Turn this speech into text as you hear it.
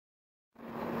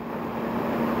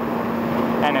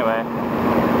anyway.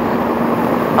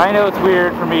 I know it's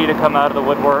weird for me to come out of the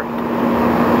woodwork,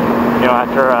 you know,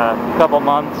 after a couple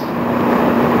months.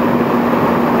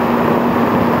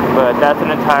 But that's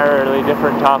an entirely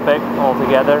different topic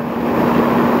altogether.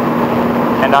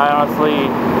 And I honestly...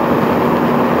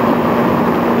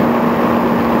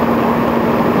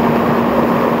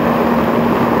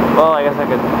 well, I guess I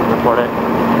could report it.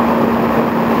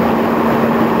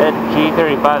 That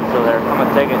G35 is still there. I'm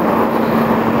gonna take it.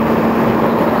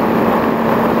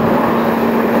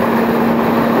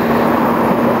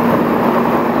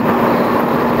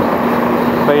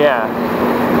 But yeah.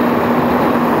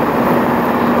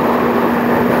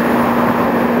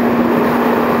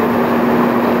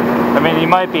 I mean,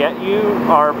 you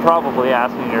are probably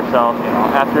asking yourself, you know,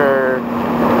 after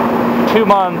 2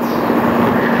 months,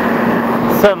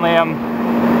 suddenly I'm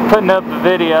putting up a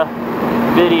video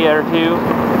or two,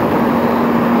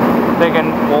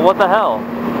 thinking, well, what the hell?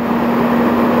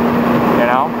 You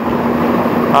know?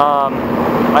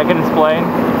 I can explain.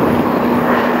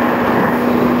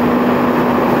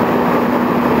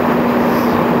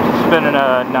 It's been in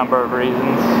a number of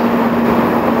reasons.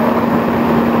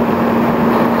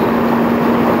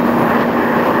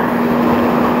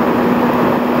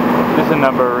 Just a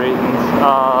number of reasons.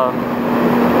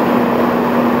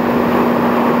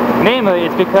 Namely,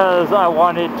 it's because I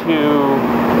wanted to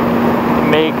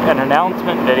make an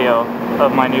announcement video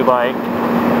of my new bike.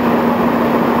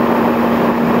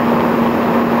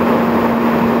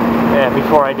 And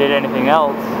before I did anything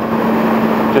else,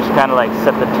 just kind of like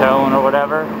set the tone or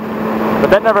whatever. But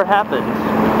that never happened.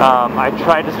 I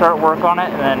tried to start work on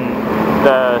it, and then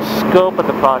the scope of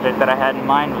the project that I had in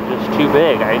mind was just too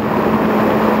big. I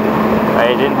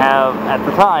didn't have, at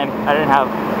the time, I didn't have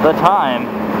the time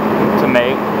to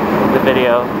make the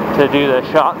video, to do the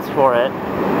shots for it.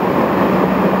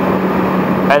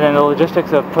 And then the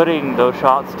logistics of putting those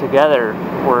shots together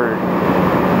were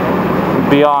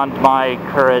beyond my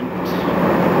current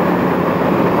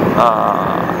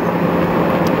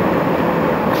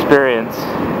experience.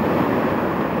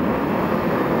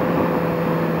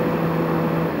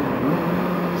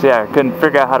 So yeah, I couldn't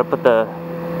figure out how to put the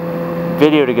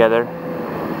video together.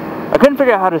 I couldn't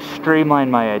figure out how to streamline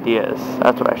my ideas.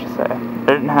 That's what I should say. I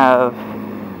didn't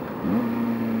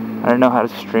know how to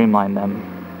streamline them.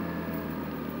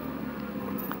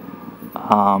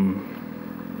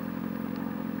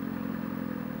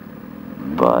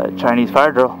 But Chinese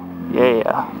fire drill,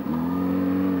 yeah.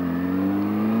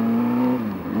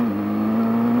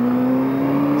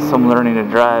 Some learning to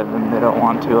drive and they don't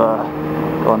want to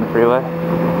go on the freeway.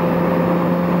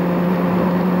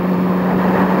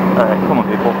 Alright, come on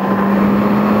people.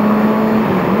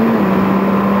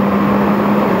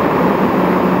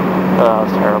 Oh, that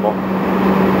was terrible.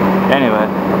 Anyway.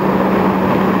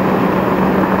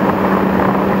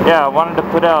 Yeah, I wanted to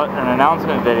put out an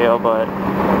announcement video, but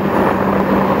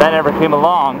that never came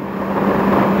along.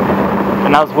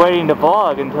 And I was waiting to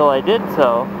vlog until I did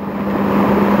so.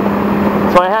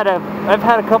 So I've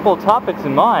had a couple of topics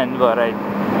in mind, but I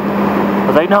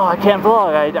was like, no, I can't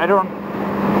vlog. I don't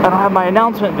have my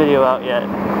announcement video out yet.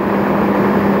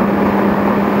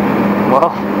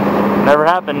 Well, never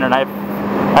happened, and I've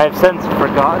since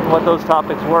forgotten what those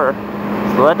topics were.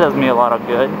 So that does me a lot of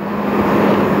good.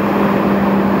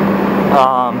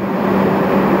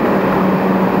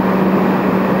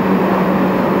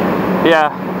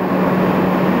 Yeah.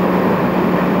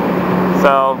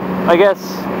 So I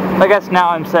guess now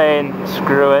I'm saying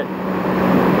screw it.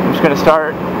 I'm just gonna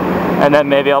start, and then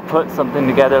maybe I'll put something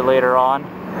together later on,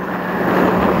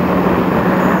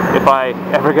 if I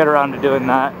ever get around to doing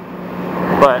that.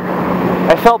 But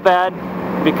I felt bad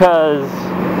because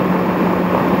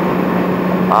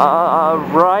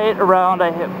right around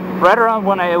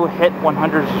when I hit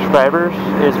 100 subscribers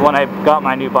is when I got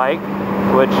my new bike,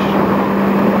 which,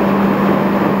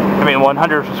 I mean,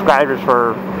 100 subscribers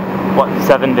for what,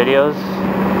 7 videos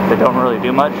that don't really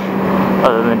do much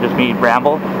other than just me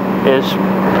ramble is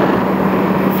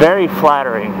very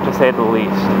flattering, to say the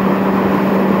least.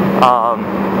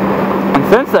 And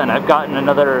since then I've gotten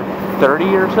another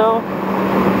 30 or so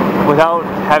without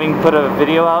having put a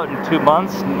video out in 2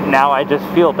 months. Now I just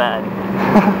feel bad.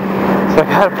 So I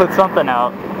gotta put something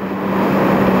out.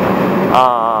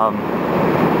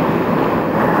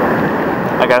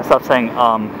 I gotta stop saying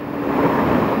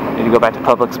need to go back to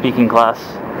public speaking class.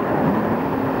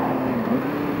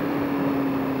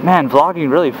 Man, vlogging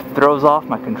really throws off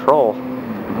my control.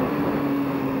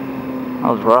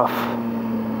 That was rough.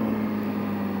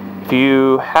 If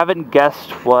you haven't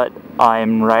guessed what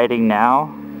I'm writing now,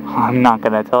 I'm not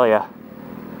gonna tell you.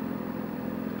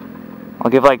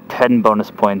 I'll give like 10 bonus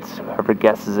points whoever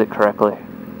guesses it correctly.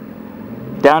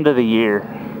 Down to the year.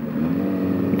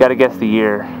 You gotta guess the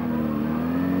year.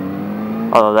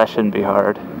 Although that shouldn't be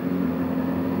hard.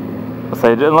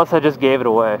 Unless I just gave it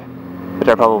away, which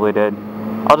I probably did.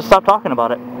 I'll just stop talking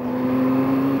about it.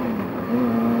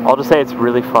 I'll just say it's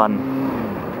really fun.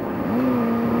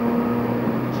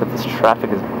 Except this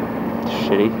traffic is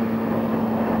shitty.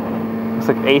 Looks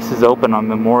like Ace is open on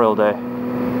Memorial Day.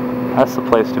 That's the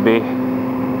place to be.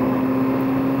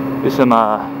 Do some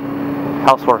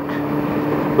housework,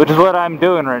 which is what I'm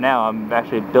doing right now. I'm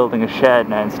actually building a shed,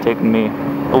 and it's taken me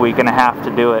a week and a half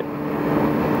to do it.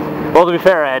 Well, to be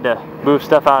fair, I had to move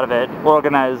stuff out of it,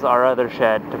 organize our other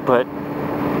shed to put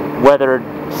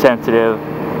weather-sensitive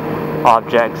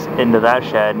objects into that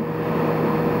shed,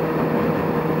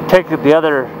 take the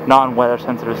other non-weather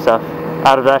sensitive stuff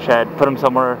out of that shed, put them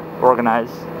somewhere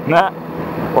organized in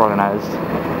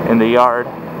the yard.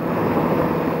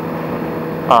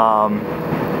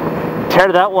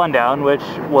 Tear that one down, which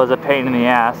was a pain in the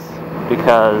ass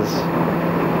because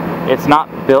it's not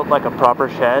built like a proper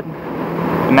shed.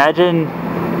 Imagine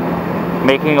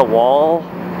making a wall,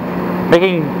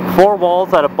 making 4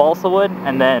 walls out of balsa wood,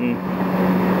 and then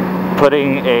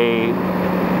putting a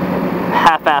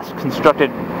half-assed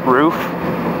constructed roof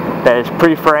that is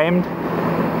pre-framed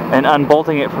and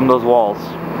unbolting it from those walls.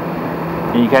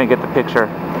 And you kind of get the picture.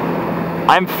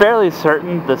 I'm fairly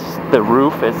certain the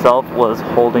roof itself was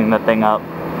holding the thing up,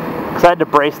 because I had to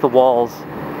brace the walls.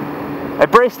 I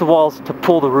braced the walls to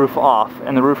pull the roof off,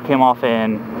 and the roof came off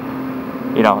in,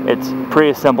 you know, its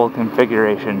pre-assembled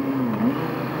configuration,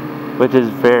 which is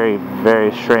very,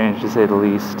 very strange to say the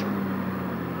least.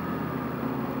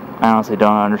 I honestly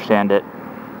don't understand it,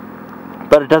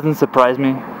 but it doesn't surprise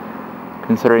me,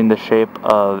 considering the shape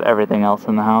of everything else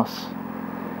in the house,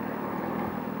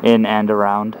 in and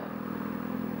around,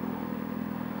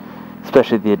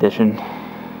 especially the addition.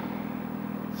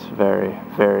 It's very,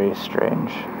 very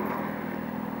strange.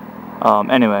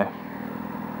 Anyway,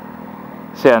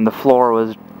 so yeah, and the floor,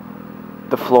 well,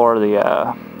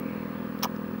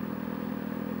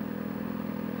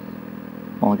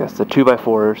 I guess the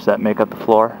 2x4s that make up the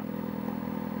floor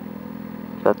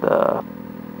that the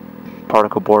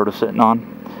particle board was sitting on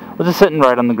was just sitting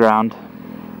right on the ground.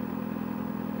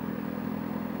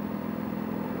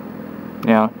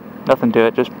 You know, nothing to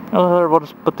it, just, oh, we'll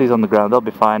just put these on the ground, they'll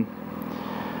be fine.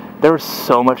 There was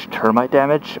so much termite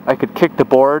damage, I could kick the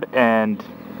board and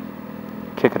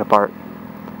kick it apart.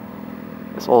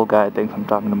 This old guy thinks I'm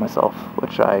talking to myself,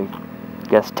 which I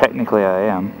guess technically I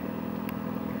am.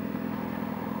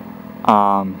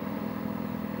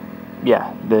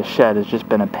 Yeah, the shed has just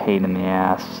been a pain in the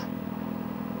ass,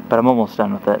 but I'm almost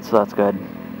done with it, so that's good.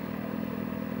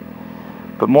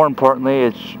 But more importantly,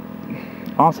 it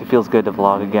honestly feels good to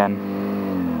vlog again.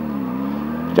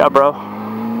 Good job, bro.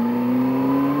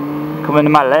 Come into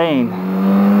my lane.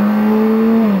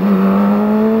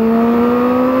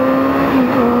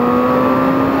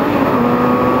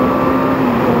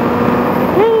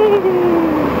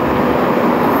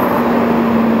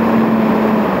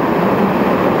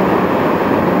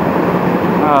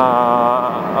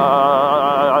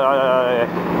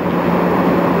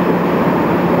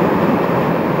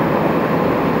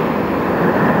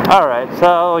 Alright,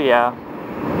 so yeah.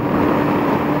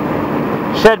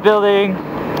 Shed building.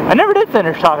 I never did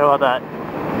finish talking about that.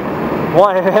 Well,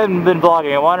 I hadn't been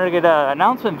vlogging. I wanted to get an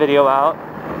announcement video out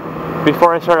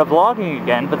before I started vlogging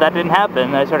again, but that didn't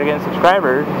happen. I started getting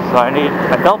subscribers, so I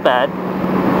felt bad.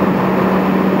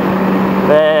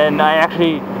 Then I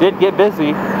actually did get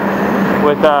busy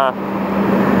with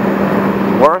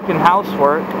work and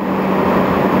housework.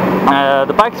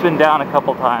 The bike's been down a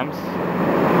couple times.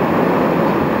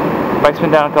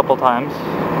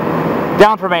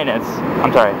 Down for maintenance.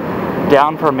 I'm sorry.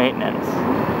 Down for maintenance.